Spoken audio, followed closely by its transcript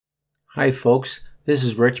Hi, folks. This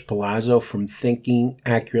is Rich Palazzo from Thinking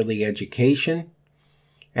Accurately Education.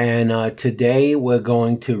 And today we're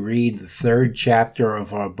going to read the third chapter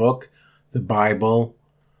of our book, The Bible,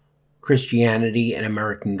 Christianity, and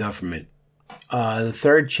American Government. The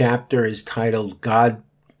third chapter is titled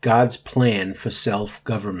God's Plan for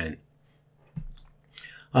Self-Government.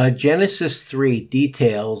 Genesis 3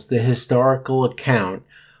 details the historical account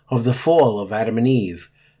of the fall of Adam and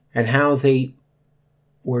Eve and how they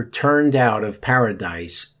were turned out of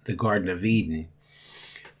paradise, the Garden of Eden.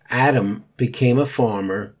 Adam became a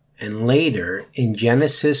farmer, and later in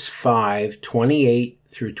Genesis 5:28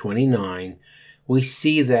 through 29, we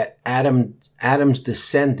see that Adam's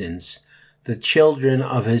descendants, the children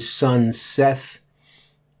of his son Seth,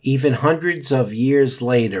 even hundreds of years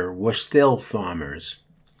later, were still farmers.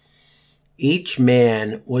 Each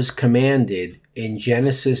man was commanded in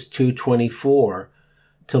Genesis 2:24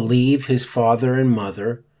 to leave his father and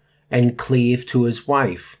mother and cleave to his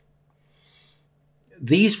wife.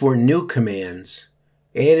 These were new commands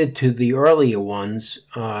added to the earlier ones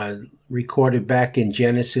recorded back in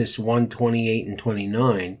Genesis 1:28 and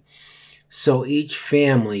 29. So each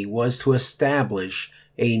family was to establish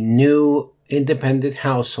a new independent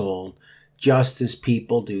household just as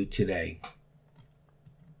people do today.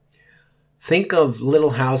 Think of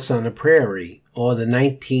Little House on the Prairie or the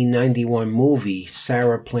 1991 movie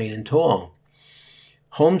Sarah Plain and Tall.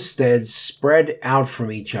 Homesteads spread out from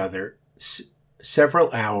each other several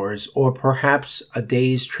hours or perhaps a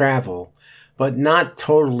day's travel, but not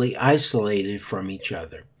totally isolated from each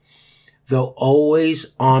other. Though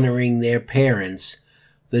always honoring their parents,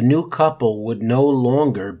 the new couple would no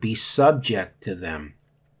longer be subject to them.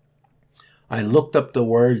 I looked up the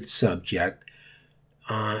word subject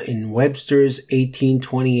in Webster's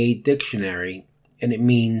 1828 dictionary, and it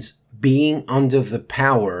means being under the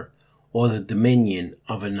power or the dominion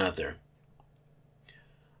of another.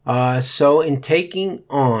 So in taking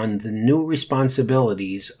on the new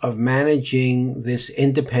responsibilities of managing this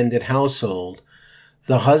independent household,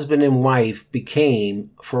 the husband and wife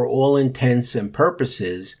became, for all intents and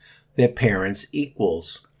purposes, their parents'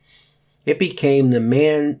 equals. It became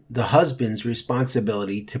the husband's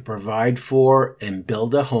responsibility to provide for and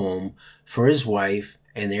build a home for his wife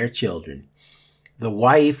and their children. The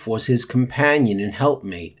wife was his companion and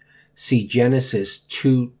helpmate. See Genesis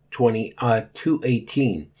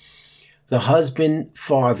 2:18. The husband,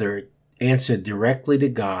 father, answered directly to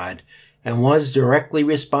God and was directly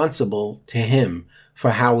responsible to him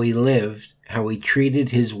for how he lived, how he treated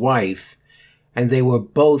his wife, and they were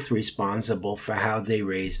both responsible for how they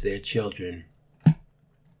raised their children.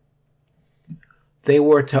 They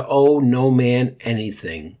were to owe no man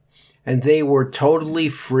anything, and they were totally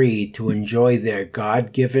free to enjoy their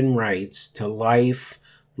God-given rights to life,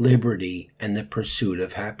 liberty, and the pursuit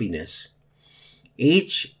of happiness.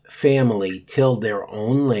 Each family tilled their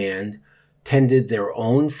own land, tended their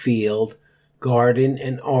own field, garden,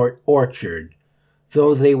 and orchard,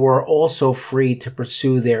 though they were also free to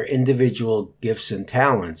pursue their individual gifts and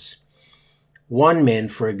talents. One man,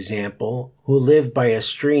 for example, who lived by a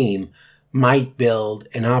stream, might build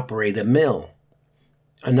and operate a mill.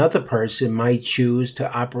 Another person might choose to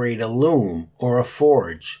operate a loom or a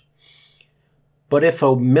forge. But if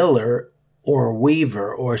a miller or a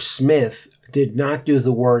weaver or smith did not do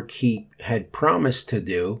the work he had promised to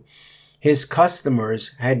do, his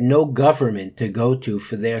customers had no government to go to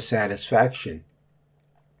for their satisfaction.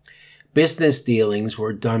 Business dealings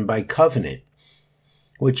were done by covenant,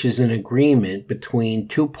 which is an agreement between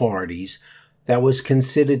two parties that was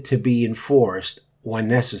considered to be enforced when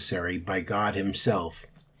necessary by God himself.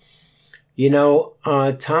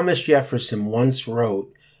 Thomas Jefferson once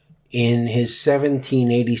wrote in his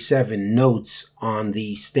 1787 notes on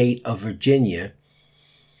the state of Virginia,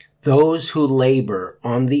 "Those who labor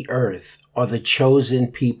on the earth are the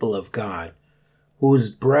chosen people of God, whose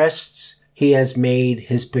breasts he has made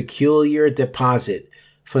his peculiar deposit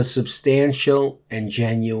for substantial and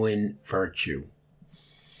genuine virtue."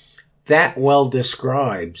 That well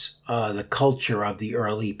describes the culture of the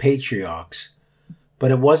early patriarchs. But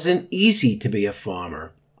it wasn't easy to be a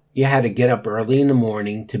farmer. You had to get up early in the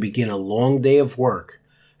morning to begin a long day of work,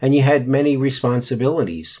 and you had many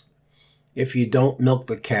responsibilities. If you don't milk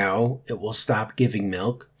the cow, it will stop giving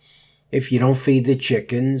milk. If you don't feed the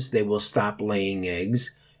chickens, they will stop laying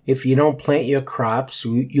eggs. If you don't plant your crops,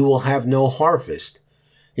 you will have no harvest.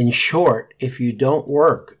 In short, if you don't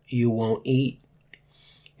work, you won't eat.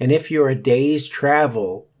 And if you're a day's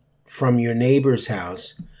travel from your neighbor's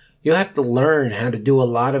house, you have to learn how to do a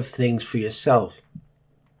lot of things for yourself.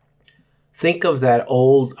 Think of that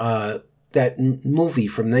movie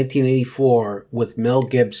from 1984 with Mel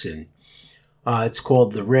Gibson, It's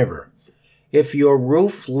called the river. If your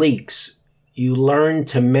roof leaks, you learn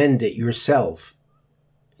to mend it yourself,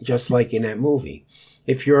 just like in that movie.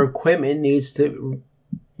 If your equipment needs to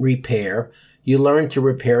repair, you learn to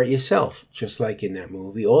repair it yourself, just like in that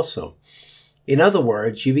movie also. In other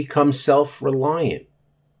words, you become self-reliant.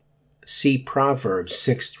 See Proverbs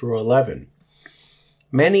 6-11.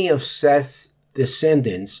 Many of Seth's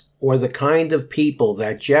descendants were the kind of people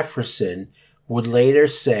that Jefferson would later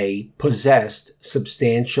say possessed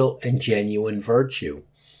substantial and genuine virtue.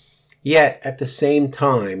 Yet, at the same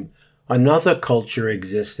time, another culture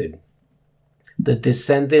existed. The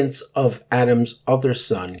descendants of Adam's other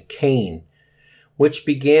son, Cain, which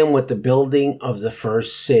began with the building of the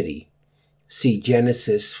first city. See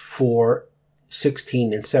Genesis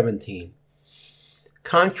 4:16 and 17.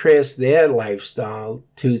 Contrast their lifestyle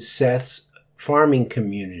to Seth's farming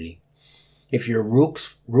community. If your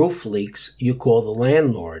roof leaks, you call the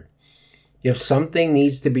landlord. If something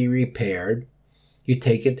needs to be repaired, you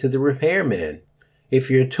take it to the repairman.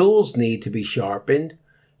 If your tools need to be sharpened,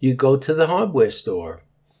 you go to the hardware store.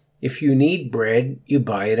 If you need bread, you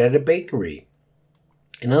buy it at a bakery.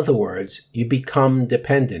 In other words, you become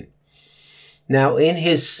dependent. Now, in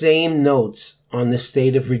his same notes on the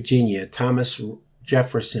state of Virginia, Thomas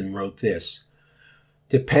Jefferson wrote this: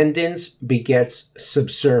 dependence begets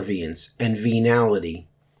subservience and venality.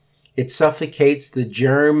 It suffocates the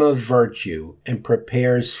germ of virtue and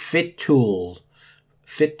prepares fit tools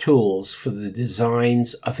for the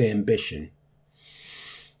designs of ambition.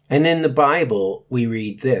 And in the Bible, we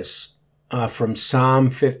read this from Psalm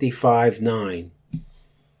 55:9.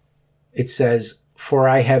 It says, "For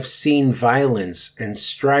I have seen violence and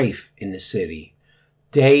strife in the city.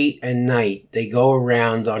 Day and night they go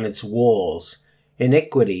around on its walls.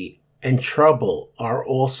 Iniquity and trouble are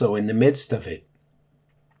also in the midst of it."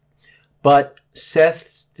 But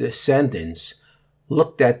Seth's descendants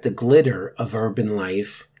looked at the glitter of urban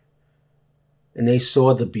life, and they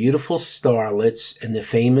saw the beautiful starlets and the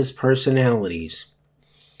famous personalities.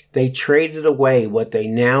 They traded away what they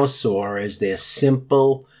now saw as their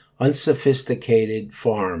simple, unsophisticated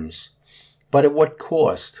farms. But at what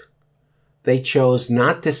cost? They chose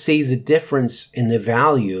not to see the difference in the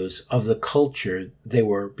values of the culture they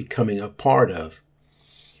were becoming a part of.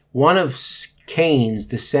 One of Cain's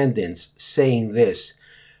descendants saying this,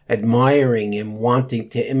 admiring and wanting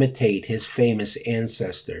to imitate his famous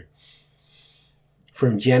ancestor.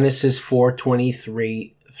 From Genesis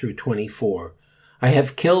 4:23-24, "I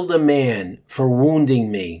have killed a man for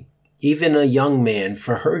wounding me, even a young man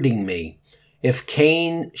for hurting me. If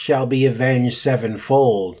Cain shall be avenged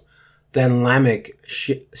sevenfold, then Lamech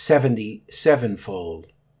 77-fold."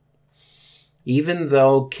 Even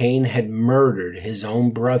though Cain had murdered his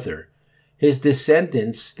own brother, his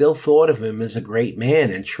descendants still thought of him as a great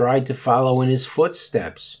man and tried to follow in his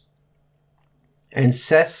footsteps. And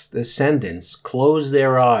Seth's descendants closed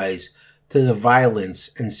their eyes to the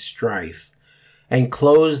violence and strife, and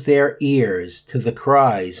closed their ears to the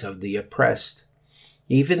cries of the oppressed,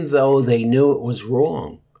 even though they knew it was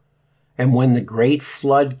wrong. And when the great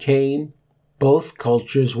flood came, both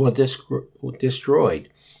cultures were destroyed,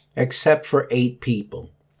 except for 8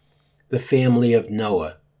 people, the family of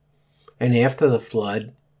Noah. And after the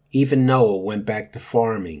flood, even Noah went back to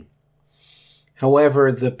farming.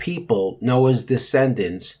 However, the people, Noah's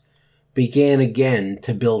descendants, began again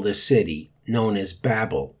to build a city known as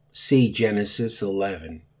Babel. See Genesis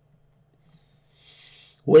 11.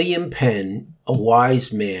 William Penn, a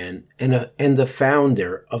wise man and the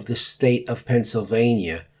founder of the state of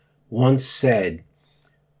Pennsylvania, once said,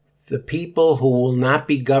 "The people who will not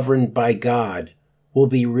be governed by God will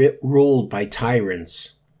be ruled by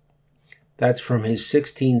tyrants." That's from his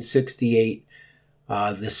 1668,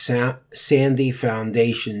 The Sandy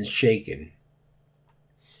Foundations Shaken.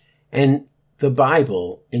 And the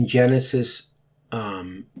Bible in Genesis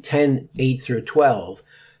 10:8-12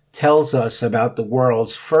 tells us about the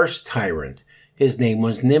world's first tyrant. His name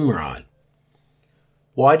was Nimrod.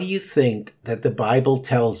 Why do you think that the Bible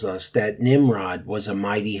tells us that Nimrod was a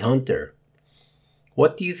mighty hunter?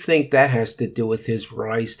 What do you think that has to do with his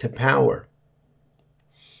rise to power?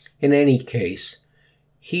 In any case,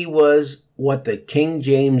 he was what the King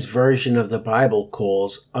James Version of the Bible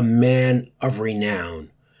calls a man of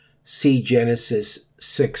renown. See Genesis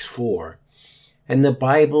 6:4. And the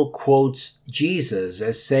Bible quotes Jesus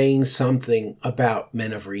as saying something about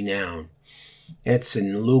men of renown. It's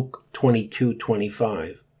in Luke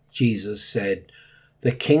 22:25. Jesus said,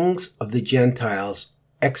 "The kings of the Gentiles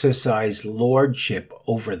exercise lordship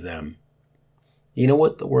over them." You know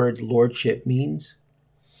what the word lordship means?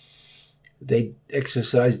 They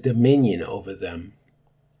exercise dominion over them.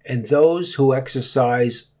 and those who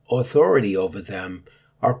exercise authority over them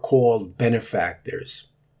are called benefactors.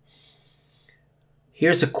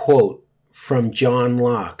 Here's a quote from John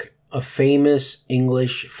Locke, a famous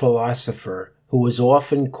English philosopher who was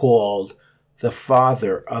often called the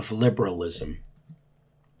father of liberalism.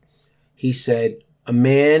 He said, "A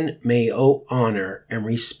man may owe honor and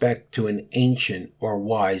respect to an ancient or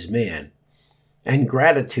wise man, and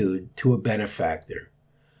gratitude to a benefactor.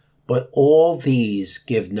 But all these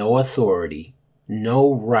give no authority,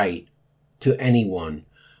 no right to anyone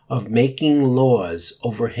of making laws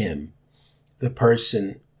over him, the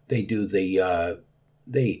person they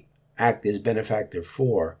act as benefactor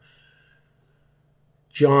for."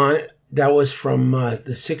 That was from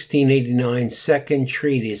the 1689 Second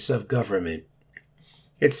Treatise of Government.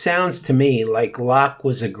 It sounds to me like Locke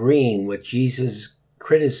was agreeing with Jesus'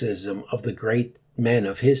 criticism of the great men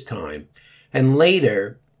of his time. And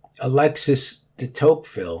later, Alexis de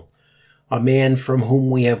Tocqueville, a man from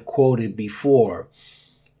whom we have quoted before,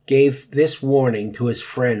 gave this warning to his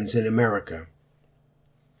friends in America.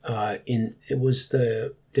 It was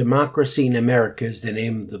the Democracy in America is the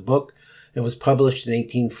name of the book. It was published in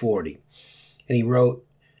 1840. And he wrote,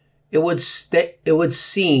 It would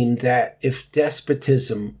seem that if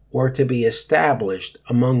despotism were to be established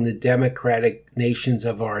among the democratic nations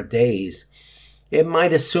of our days, it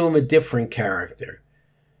might assume a different character.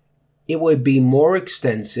 It would be more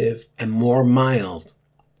extensive and more mild.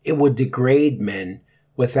 It would degrade men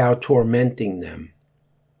without tormenting them.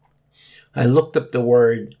 I looked up the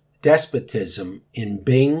word despotism in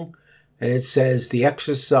Bing, and it says the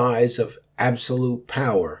exercise of absolute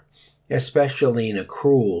power, especially in a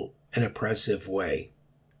cruel and oppressive way.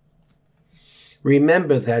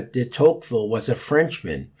 Remember that de Tocqueville was a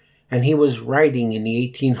Frenchman, and he was writing in the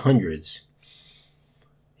 1800s.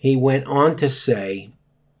 He went on to say,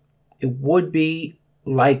 "It would be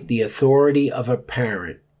like the authority of a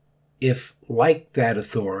parent if, like that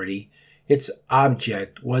authority, its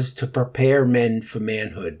object was to prepare men for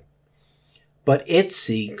manhood. But it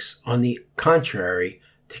seeks, on the contrary,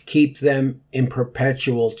 to keep them in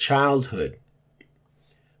perpetual childhood.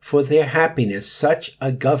 For their happiness, such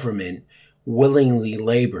a government willingly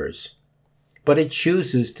labors, but it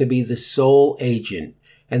chooses to be the sole agent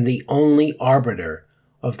and the only arbiter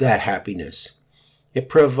of that happiness. It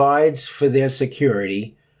provides for their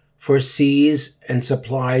security, foresees and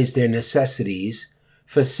supplies their necessities,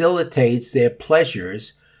 facilitates their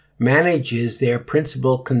pleasures, manages their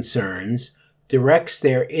principal concerns, directs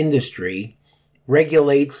their industry,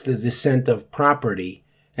 regulates the descent of property,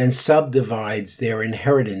 and subdivides their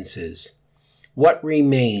inheritances. What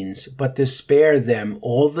remains but to spare them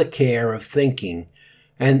all the care of thinking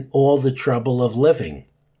and all the trouble of living?"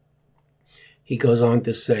 He goes on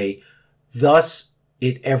to say, "Thus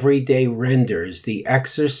it every day renders the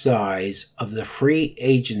exercise of the free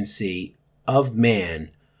agency of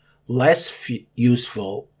man less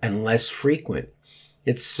useful and less frequent.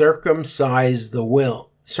 It circumscribes the will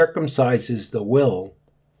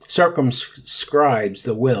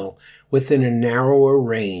within a narrower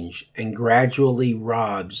range and gradually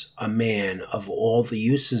robs a man of all the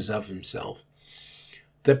uses of himself.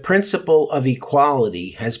 The principle of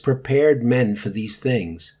equality has prepared men for these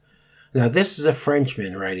things." Now, this is a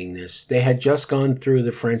Frenchman writing this. They had just gone through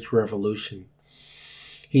the French Revolution.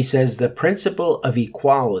 He says, "The principle of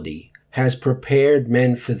equality has prepared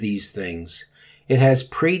men for these things. It has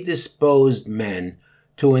predisposed men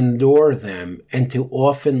to endure them and to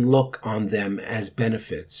often look on them as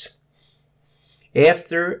benefits.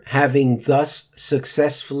 After having thus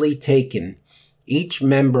successfully taken each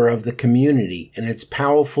member of the community in its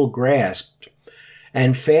powerful grasp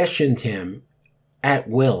and fashioned him at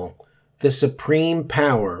will, the supreme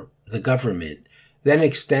power, the government, then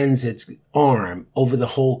extends its arm over the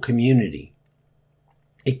whole community.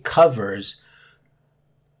 It covers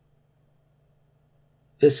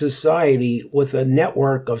the society with a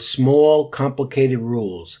network of small, complicated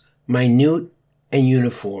rules, minute and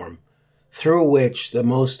uniform, through which the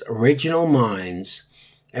most original minds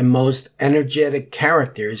and most energetic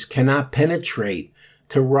characters cannot penetrate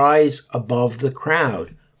to rise above the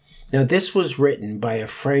crowd." Now, this was written by a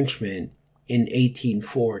Frenchman in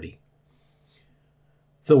 1840.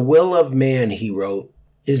 "The will of man," he wrote,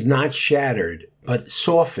 "is not shattered, but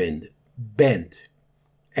softened, bent,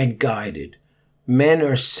 and guided. Men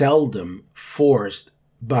are seldom forced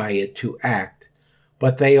by it to act,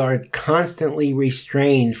 but they are constantly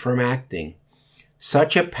restrained from acting.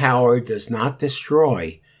 Such a power does not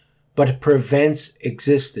destroy, but it prevents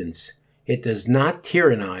existence. It does not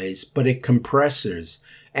tyrannize, but it compresses,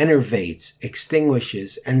 enervates,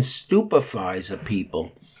 extinguishes, and stupefies a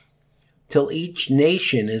people. till each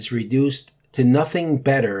nation is reduced to nothing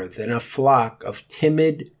better than a flock of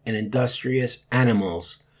timid and industrious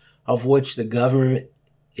animals, of which the government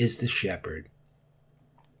is the shepherd.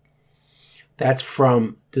 That's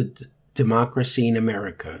from the Democracy in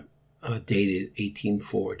America, dated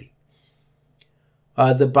 1840.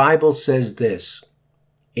 The Bible says this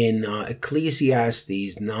in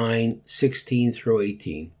Ecclesiastes 9:16 through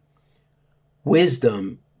 18.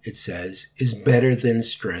 Wisdom, it says, is better than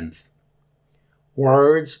strength.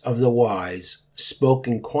 Words of the wise,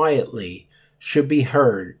 spoken quietly, should be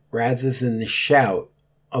heard rather than the shout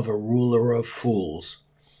of a ruler of fools.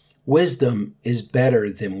 Wisdom is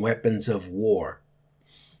better than weapons of war.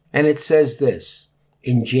 And it says this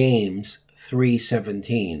in James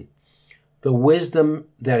 3:17. The wisdom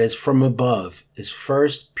that is from above is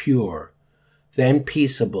first pure, then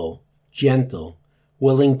peaceable, gentle,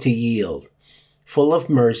 willing to yield, full of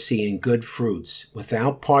mercy and good fruits,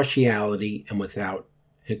 without partiality and without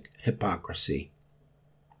hypocrisy.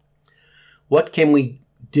 What can we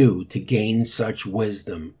do to gain such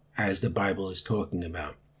wisdom as the Bible is talking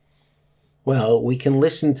about? Well, we can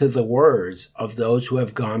listen to the words of those who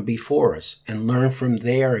have gone before us and learn from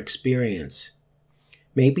their experience.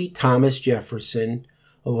 Maybe Thomas Jefferson,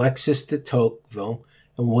 Alexis de Tocqueville,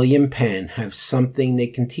 and William Penn have something they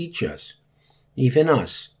can teach us, even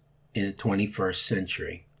us, in the 21st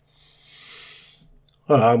century.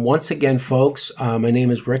 Once again, folks, my name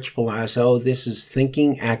is Rich Palazzo. This is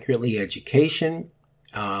Thinking Accurately Education.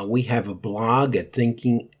 We have a blog at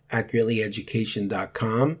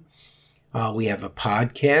thinkingaccurately.education.com. We have a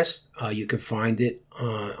podcast. You can find it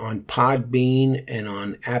on Podbean and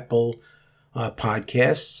on Apple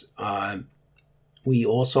Podcasts. We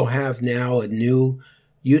also have now a new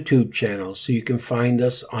YouTube channel, so you can find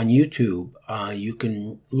us on YouTube. You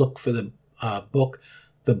can look for the book,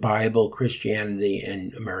 The Bible, Christianity,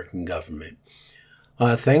 and American Government.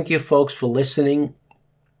 Thank you, folks, for listening.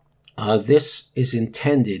 This is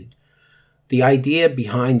intended. The idea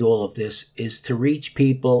behind all of this is to reach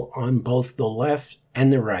people on both the left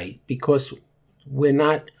and the right, because we're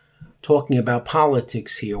not talking about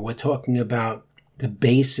politics here. We're talking about the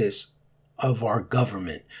basis of our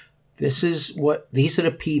government. These are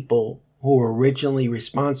the people who were originally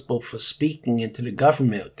responsible for speaking into the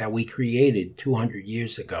government that we created 200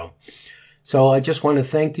 years ago. So I just want to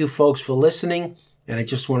thank you folks for listening, and I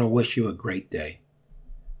just want to wish you a great day.